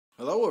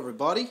Hello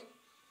everybody,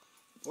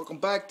 welcome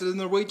back to the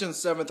Norwegian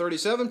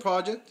 737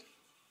 project.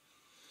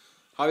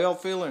 How y'all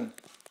feeling?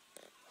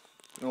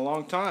 Been a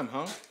long time,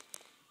 huh?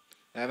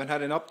 I haven't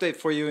had an update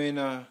for you in,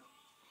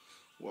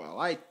 well,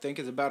 I think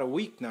it's about a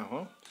week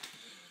now,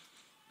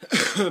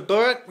 huh?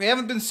 But we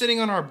haven't been sitting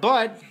on our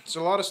butt. There's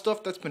a lot of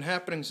stuff that's been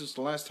happening since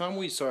the last time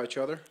we saw each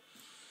other.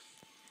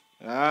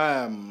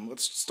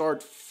 Let's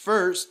start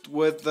first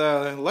with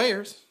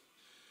layers.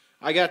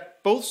 I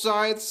got both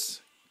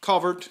sides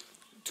covered.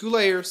 2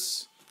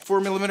 layers,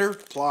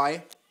 4mm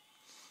ply,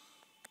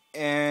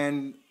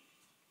 and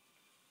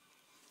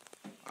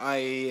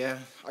I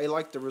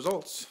like the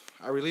results.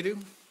 I really do.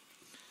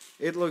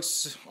 It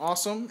looks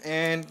awesome,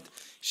 and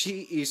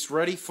she is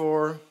ready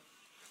for,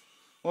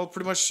 well,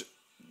 pretty much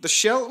the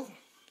shell,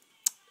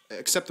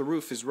 except the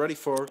roof, is ready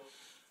for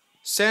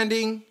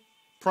sanding,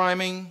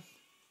 priming,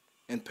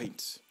 and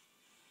paints.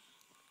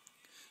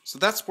 So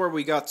that's where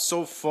we got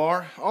so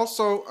far.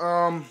 Also,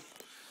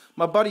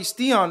 my buddy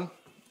Stian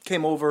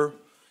came over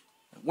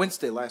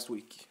Wednesday last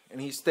week,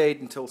 and he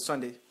stayed until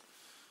Sunday,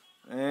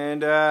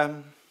 and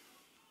it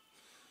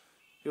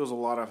was a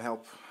lot of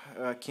help.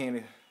 I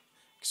can't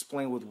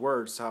explain with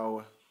words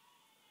how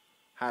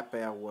happy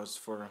I was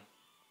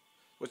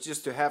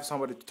just to have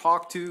somebody to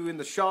talk to in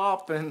the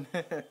shop, and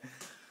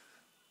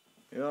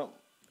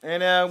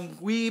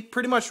we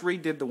pretty much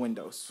redid the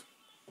windows.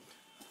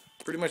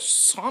 Pretty much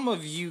some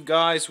of you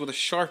guys with a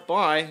sharp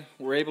eye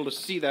were able to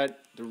see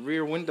that the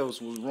rear windows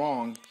were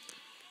wrong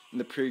in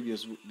the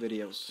previous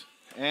videos,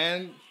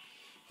 and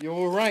you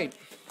were right.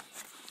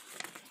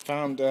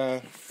 Found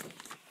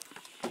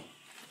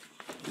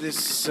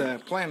this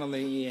plan on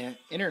the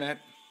internet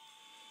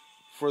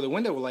for the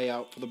window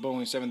layout for the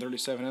Boeing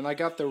 737, and I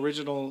got the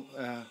original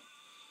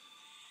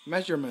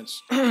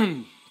measurements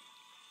and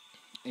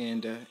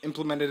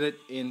implemented it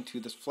into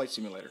this flight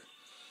simulator.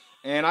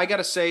 And I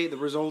gotta say, the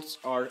results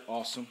are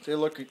awesome. They're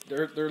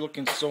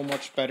looking so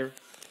much better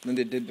than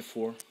they did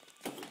before.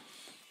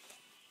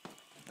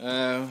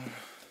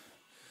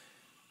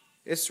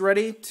 It's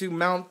ready to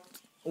mount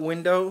a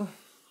window.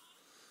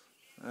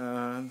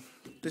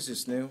 This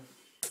is new.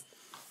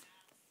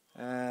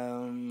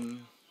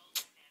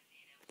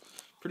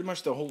 Pretty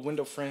much the whole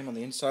window frame on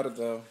the inside of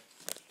the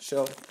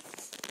shell,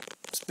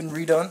 it's been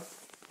redone.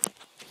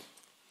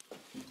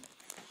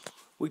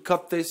 We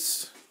cut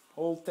this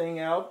whole thing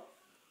out,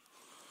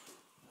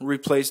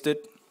 replaced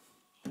it,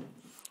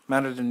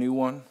 mounted a new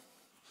one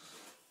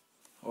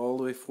all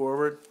the way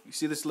forward. You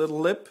see this little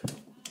lip?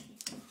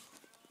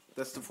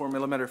 That's the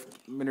 4mm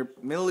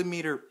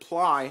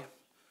ply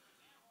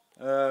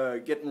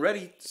getting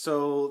ready,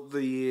 so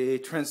the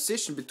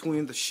transition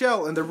between the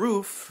shell and the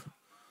roof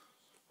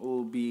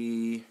will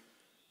be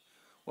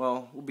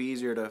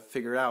easier to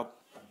figure out.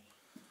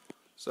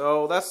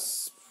 So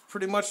that's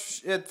pretty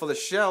much it for the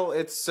shell.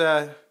 It's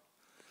done.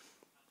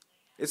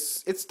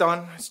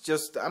 It's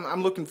just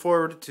I'm looking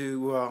forward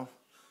to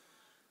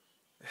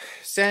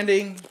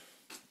sanding,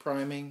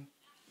 priming.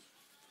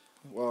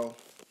 Well,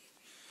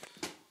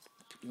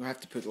 you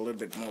have to put a little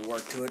bit more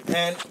work to it,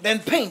 and then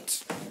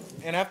paint.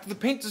 And after the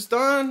paint is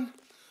done,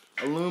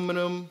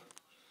 aluminum,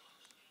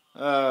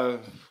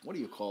 what do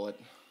you call it?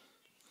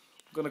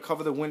 I'm gonna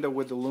cover the window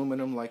with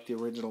aluminum like the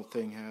original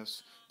thing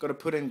has. Gonna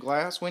put in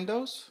glass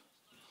windows.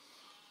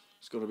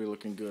 It's gonna be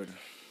looking good.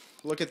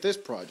 Look at this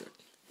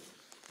project.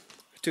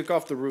 I took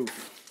off the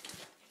roof,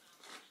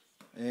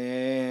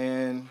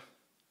 and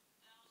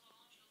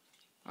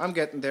I'm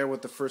getting there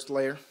with the first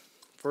layer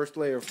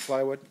of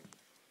plywood.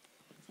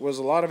 Was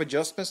a lot of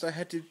adjustments I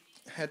had to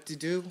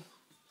do.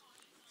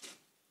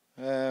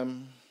 It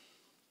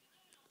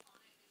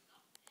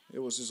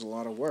was just a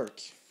lot of work,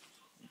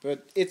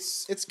 but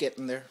it's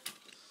getting there.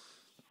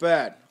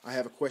 But I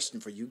have a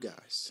question for you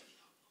guys.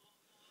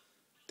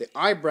 The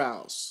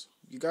eyebrows.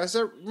 You guys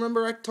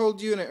remember I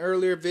told you in an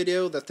earlier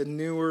video that the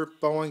newer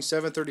Boeing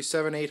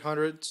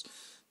 737-800s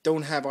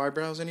don't have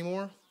eyebrows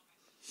anymore?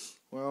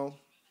 Well,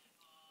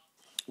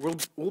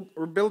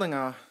 we're building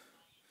our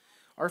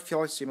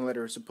flight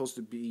simulator is supposed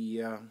to be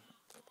an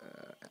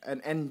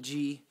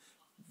NG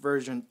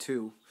version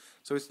 2.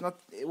 So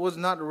it was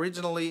not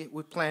originally,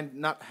 we planned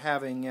not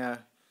having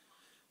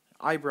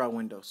eyebrow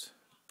windows.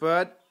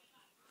 But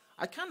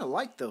I kind of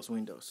like those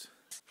windows.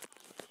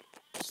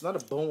 It's not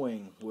a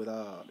Boeing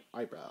without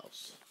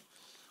eyebrows.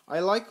 I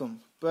like them,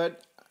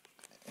 but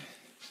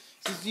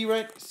see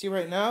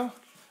right now,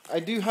 I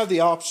do have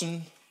the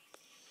option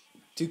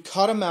to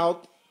cut them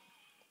out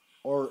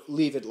or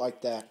leave it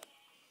like that.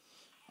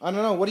 I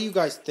don't know. What do you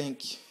guys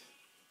think?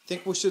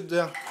 Think we should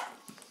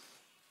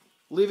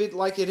leave it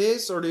like it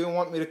is, or do you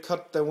want me to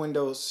cut the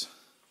windows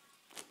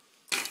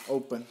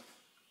open?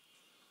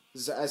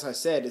 As I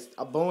said, it's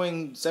a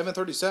Boeing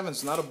 737.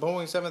 It's not a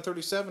Boeing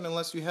 737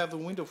 unless you have the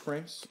window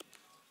frames.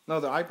 No,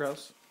 the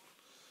eyebrows.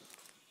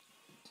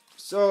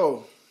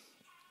 So,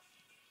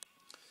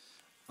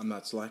 I'm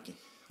not slacking.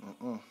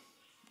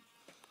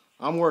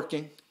 I'm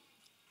working.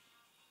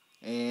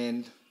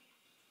 And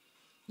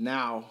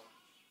now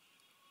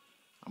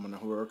I'm going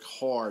to work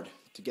hard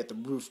to get the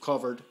roof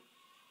covered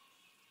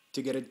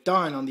to get it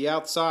done on the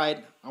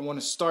outside. I want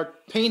to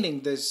start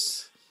painting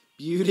this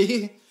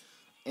beauty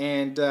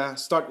and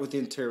start with the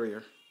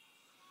interior.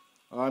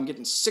 I'm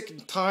getting sick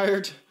and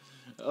tired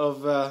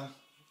of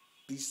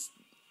these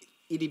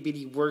itty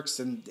bitty works,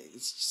 and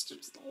it's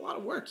just a lot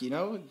of work, you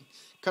know,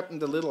 cutting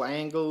the little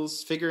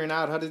angles, figuring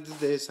out how to do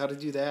this, how to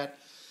do that.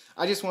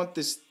 I just want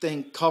this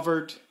thing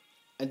covered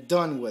and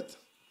done with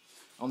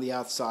on the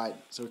outside,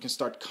 so we can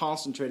start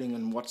concentrating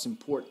on what's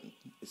important.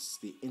 It's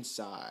the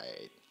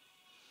inside.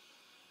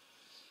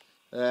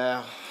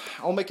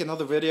 I'll make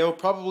another video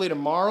probably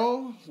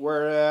tomorrow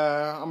where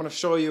I'm going to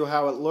show you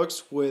how it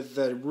looks with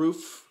the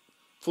roof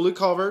fully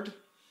covered.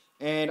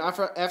 And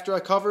after I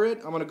cover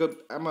it, I'm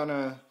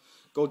gonna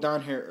go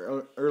down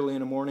here early in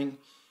the morning,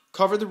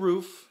 cover the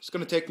roof. It's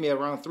gonna take me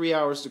around 3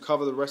 hours to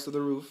cover the rest of the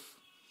roof,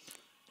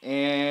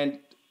 and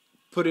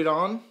put it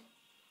on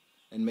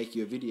and make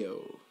you a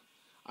video.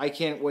 I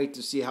can't wait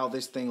to see how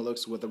this thing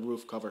looks with the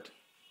roof covered.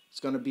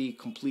 It's gonna be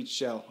complete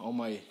shell. Oh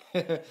my,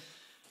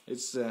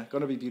 it's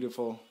gonna be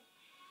beautiful.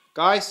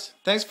 Guys,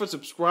 thanks for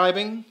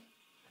subscribing.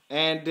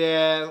 And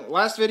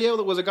last video,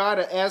 there was a guy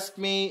that asked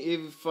me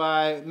if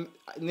I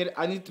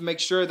need to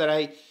make sure that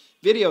I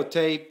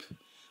videotape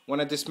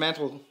when I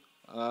dismantle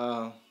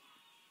the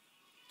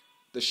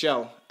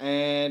shell.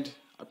 And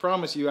I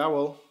promise you I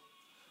will.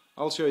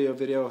 I'll show you a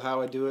video of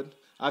how I do it.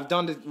 I've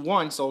done it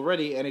once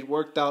already and it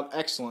worked out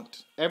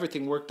excellent.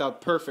 Everything worked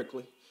out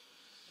perfectly.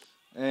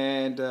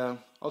 And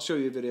I'll show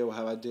you a video of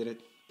how I did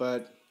it,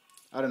 but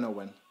I don't know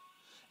when.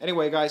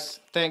 Anyway, guys,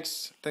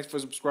 thanks for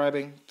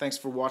subscribing. Thanks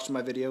for watching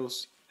my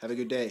videos. Have a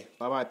good day.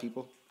 Bye-bye,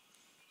 people.